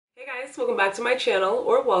Guys, welcome back to my channel,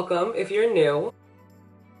 or welcome if you're new.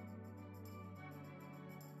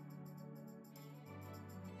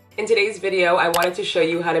 In today's video, I wanted to show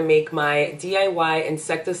you how to make my DIY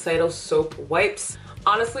insecticidal soap wipes.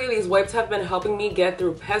 Honestly, these wipes have been helping me get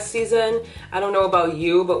through pest season. I don't know about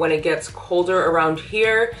you, but when it gets colder around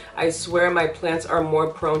here, I swear my plants are more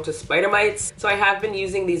prone to spider mites. So I have been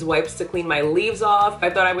using these wipes to clean my leaves off. I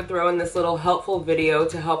thought I would throw in this little helpful video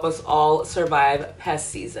to help us all survive pest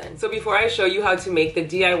season. So before I show you how to make the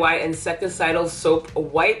DIY insecticidal soap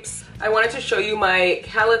wipes, I wanted to show you my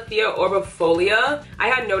Calathea orbifolia. I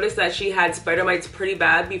had noticed that she had spider mites pretty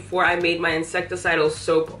bad before I made my insecticidal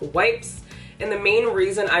soap wipes. And the main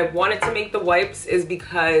reason I wanted to make the wipes is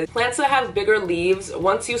because plants that have bigger leaves,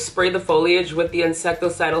 once you spray the foliage with the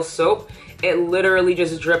insecticidal soap, it literally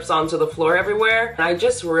just drips onto the floor everywhere. And I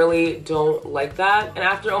just really don't like that. And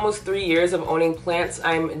after almost 3 years of owning plants,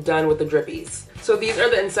 I'm done with the drippies. So these are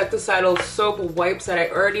the insecticidal soap wipes that I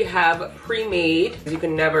already have pre-made. You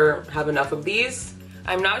can never have enough of these.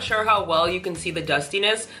 I'm not sure how well you can see the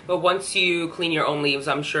dustiness, but once you clean your own leaves,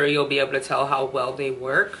 I'm sure you'll be able to tell how well they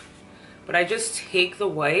work. But I just take the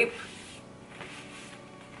wipe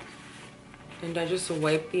and I just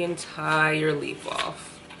wipe the entire leaf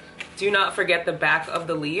off. Do not forget the back of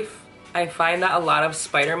the leaf. I find that a lot of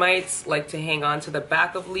spider mites like to hang on to the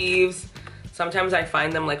back of leaves. Sometimes I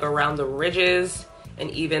find them like around the ridges and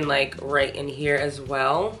even like right in here as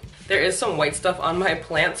well. There is some white stuff on my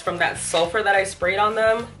plants from that sulfur that I sprayed on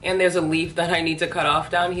them. And there's a leaf that I need to cut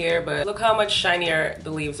off down here, but look how much shinier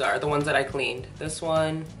the leaves are, the ones that I cleaned. This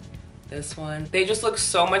one. They just look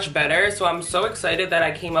so much better. So I'm so excited that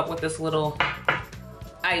I came up with this little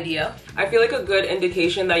idea. I feel like a good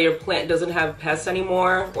indication that your plant doesn't have pests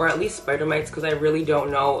anymore, or at least spider mites, because I really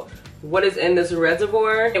don't know what is in this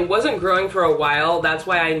reservoir. It wasn't growing for a while. That's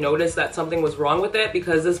why I noticed that something was wrong with it,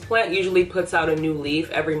 because this plant usually puts out a new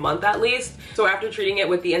leaf every month at least. So after treating it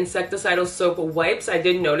with the insecticidal soap wipes, I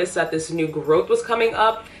did notice that this new growth was coming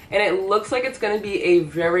up, and it looks like it's going to be a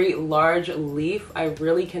very large leaf. I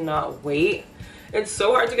really cannot wait. It's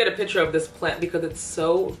so hard to get a picture of this plant because it's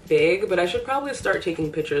so big, but I should probably start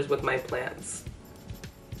taking pictures with my plants.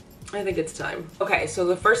 I think it's time. Okay, so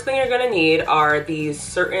the first thing you're gonna need are these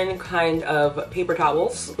certain kind of paper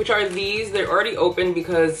towels, which are these. They're already open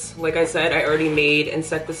because, like I said, I already made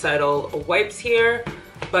insecticidal wipes here.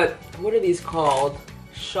 But what are these called?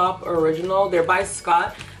 Shop Original. They're by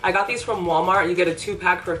Scott. I got these from Walmart. You get a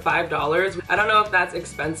 2-pack for $5. I don't know if that's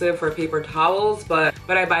expensive for paper towels, but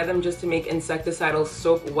I buy them just to make insecticidal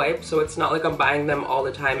soap wipes, so it's not like I'm buying them all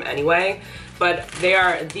the time anyway. But they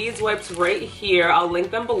are these wipes right here. I'll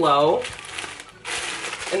link them below.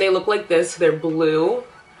 And they look like this. They're blue.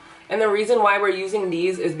 And the reason why we're using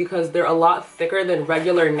these is because they're a lot thicker than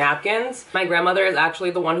regular napkins. My grandmother is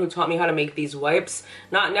actually the one who taught me how to make these wipes.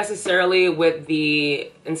 Not necessarily with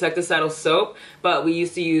the insecticidal soap, but we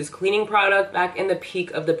used to use cleaning product back in the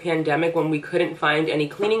peak of the pandemic when we couldn't find any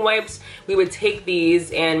cleaning wipes. We would take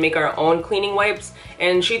these and make our own cleaning wipes.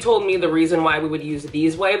 And she told me the reason why we would use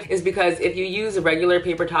these wipes is because if you use regular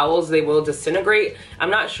paper towels, they will disintegrate. I'm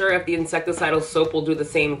not sure if the insecticidal soap will do the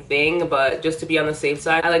same thing, but just to be on the safe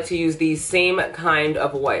side, I like to use these same kind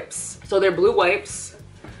of wipes. So they're blue wipes.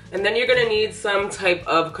 And then you're gonna need some type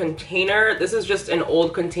of container. This is just an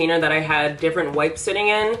old container that I had different wipes sitting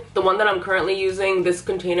in. The one that I'm currently using, this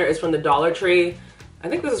container is from the Dollar Tree. I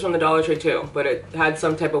think this is from the Dollar Tree too, but it had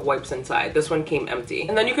some type of wipes inside. This one came empty.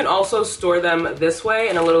 And then you can also store them this way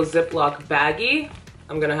in a little Ziploc baggie.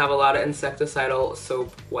 I'm gonna have a lot of insecticidal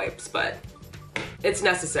soap wipes, but it's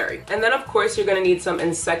necessary. And then of course you're gonna need some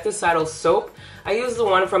insecticidal soap. I use the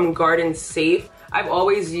one from Garden Safe. I've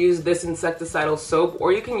always used this insecticidal soap,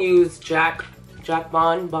 or you can use Jack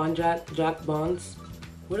Bonds.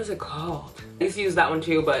 What is it called? I used to use that one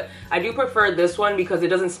too, but I do prefer this one because it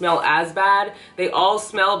doesn't smell as bad. They all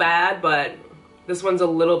smell bad, but this one's a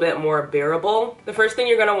little bit more bearable. The first thing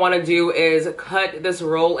you're gonna wanna do is cut this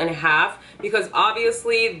roll in half, because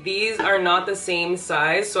obviously these are not the same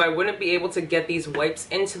size, so I wouldn't be able to get these wipes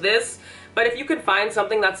into this. But if you could find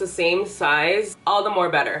something that's the same size, all the more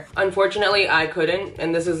better. Unfortunately, I couldn't,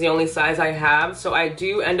 and this is the only size I have, so I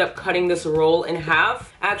do end up cutting this roll in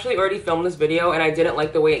half. I actually already filmed this video and I didn't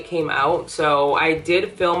like the way it came out, so I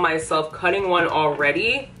did film myself cutting one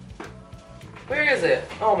already. Where is it?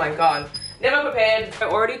 Oh my god. Never prepared. I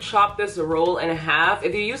already chopped this roll in half.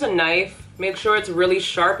 If you use a knife, make sure it's really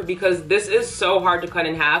sharp, because this is so hard to cut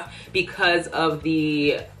in half because of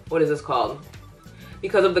the, what is this called?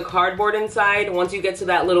 because of the cardboard inside. Once you get to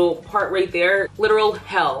that little part right there, literal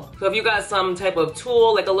hell. So if you got some type of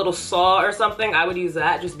tool, like a little saw or something, I would use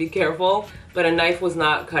that, just be careful. But a knife was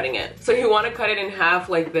not cutting it. So you want to cut it in half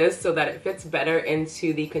like this so that it fits better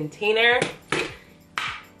into the container.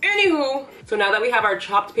 Anywho, so now that we have our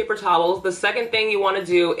chopped paper towels, the second thing you want to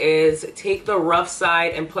do is take the rough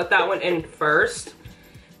side and put that one in first,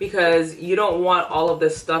 because you don't want all of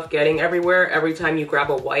this stuff getting everywhere every time you grab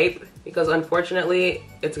a wipe, because unfortunately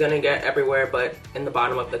it's gonna get everywhere but in the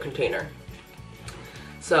bottom of the container.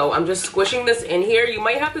 So I'm just squishing this in here. You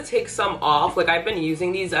might have to take some off. Like, I've been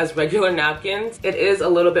using these as regular napkins. It is a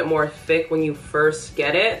little bit more thick when you first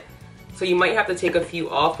get it, so you might have to take a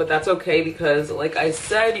few off, but that's okay because, like I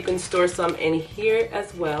said, you can store some in here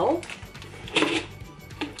as well.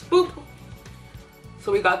 Boop.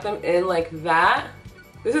 So we got them in like that.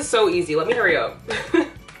 This is so easy. Let me hurry up.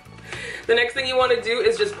 The next thing you want to do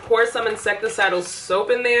is just pour some insecticidal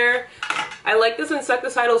soap in there. I like this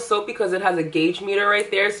insecticidal soap because it has a gauge meter right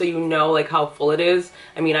there, so you know like how full it is.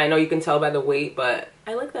 I mean, I know you can tell by the weight, but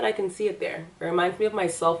I like that I can see it there. It reminds me of my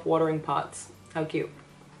self-watering pots. How cute.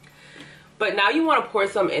 But now you want to pour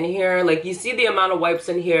some in here. Like, you see the amount of wipes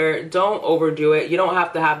in here. Don't overdo it. You don't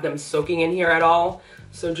have to have them soaking in here at all.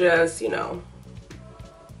 So just, you know,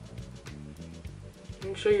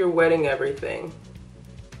 make sure you're wetting everything.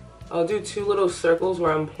 I'll do 2 little circles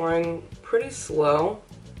where I'm pouring pretty slow.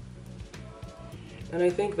 And I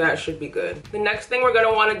think that should be good. The next thing we're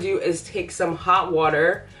gonna wanna do is take some hot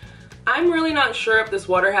water. I'm really not sure if this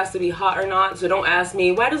water has to be hot or not, so don't ask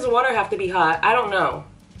me, why does the water have to be hot? I don't know.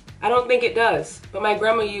 I don't think it does, but my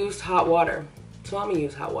grandma used hot water, so I'm gonna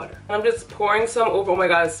use hot water. And I'm just pouring some over. Oh my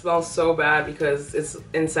god, it smells so bad because it's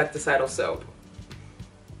insecticidal soap.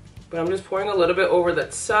 But I'm just pouring a little bit over the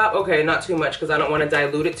top. Okay, not too much because I don't want to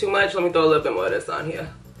dilute it too much. Let me throw a little bit more of this on here.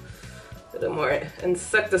 A little more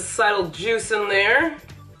insecticidal juice in there.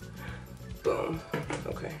 Boom.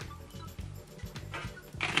 Okay.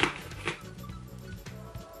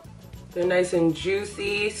 They're nice and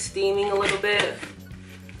juicy, steaming a little bit.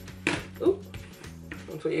 Oop.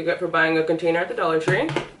 That's what you get for buying a container at the Dollar Tree.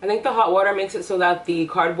 I think the hot water makes it so that the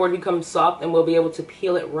cardboard becomes soft and we'll be able to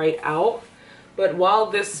peel it right out. But while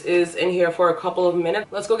this is in here for a couple of minutes,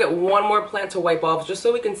 let's go get one more plant to wipe off just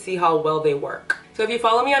so we can see how well they work. So if you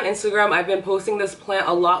follow me on Instagram, I've been posting this plant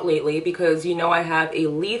a lot lately because you know I have a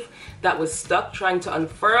leaf that was stuck trying to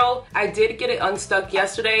unfurl. I did get it unstuck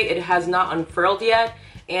yesterday. It has not unfurled yet,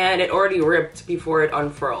 and it already ripped before it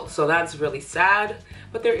unfurled. So that's really sad,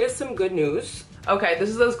 but there is some good news. Okay, this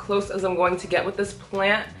is as close as I'm going to get with this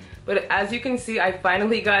plant. But as you can see, I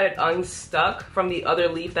finally got it unstuck from the other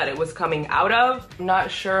leaf that it was coming out of. I'm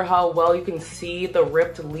not sure how well you can see the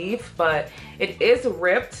ripped leaf, but it is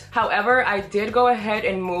ripped. However, I did go ahead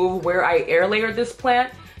and move where I air layered this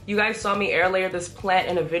plant. You guys saw me air layer this plant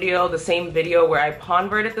in a video, the same video where I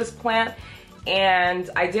ponverted this plant.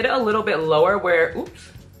 And I did it a little bit lower where,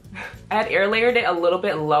 oops. I had air layered it a little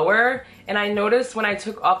bit lower, and I noticed when I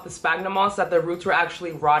took off the sphagnum moss that the roots were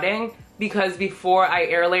actually rotting, because before I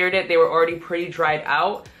air layered it, they were already pretty dried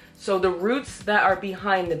out. So the roots that are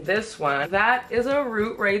behind this one, that is a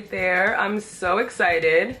root right there. I'm so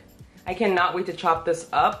excited. I cannot wait to chop this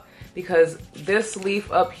up because this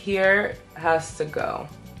leaf up here has to go.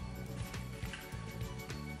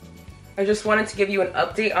 I just wanted to give you an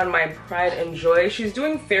update on my Pride and Joy. She's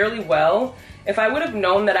doing fairly well. If I would have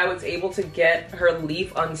known that I was able to get her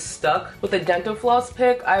leaf unstuck with a dental floss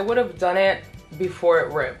pick, I would have done it before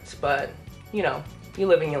it ripped, but you know, you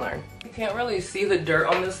live and you learn. You can't really see the dirt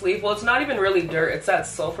on this leaf. Well, it's not even really dirt, it's that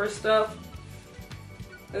sulfur stuff.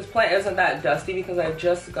 This plant isn't that dusty because I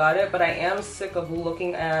just got it, but I am sick of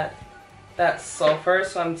looking at that sulfur,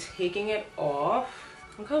 so I'm taking it off.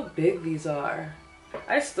 Look how big these are.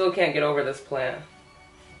 I still can't get over this plant.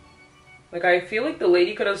 Like, I feel like the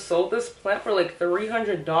lady could have sold this plant for like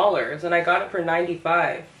 $300 and I got it for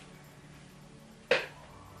 $95.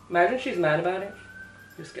 Imagine she's mad about it.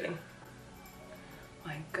 Just kidding.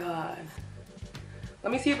 My god.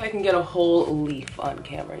 Let me see if I can get a whole leaf on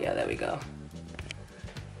camera. Yeah, there we go.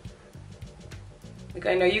 Like,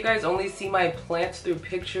 I know you guys only see my plants through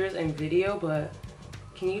pictures and video, but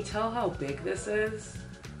can you tell how big this is?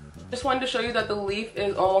 Just wanted to show you that the leaf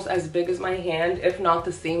is almost as big as my hand, if not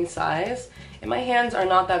the same size. And my hands are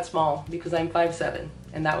not that small because I'm 5'7",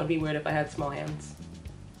 and that would be weird if I had small hands.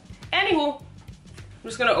 Anywho, I'm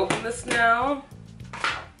just gonna open this now.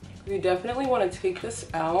 You definitely want to take this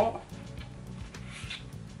out.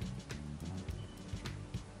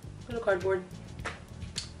 Little cardboard.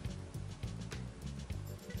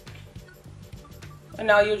 And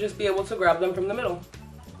now you'll just be able to grab them from the middle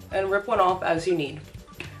and rip one off as you need.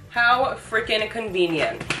 How freaking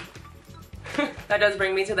convenient. That does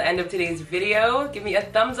bring me to the end of today's video. Give me a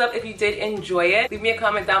thumbs up if you did enjoy it. Leave me a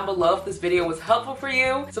comment down below if this video was helpful for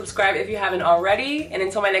you. Subscribe if you haven't already. And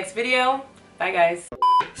until my next video, bye guys.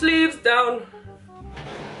 Sleeves down.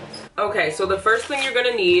 Okay, so the first thing you're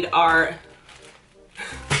gonna need are,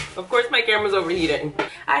 of course my camera's overheating.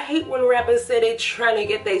 I hate when rappers say they trying to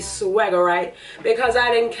get their swagger right, because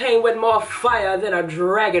I done came with more fire than a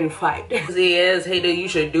dragon fight. Yes, hater, you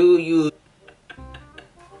should do you.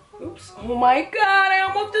 Oops. Oh my god, I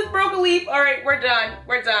almost just broke a leaf. All right, we're done.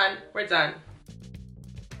 We're done. We're done.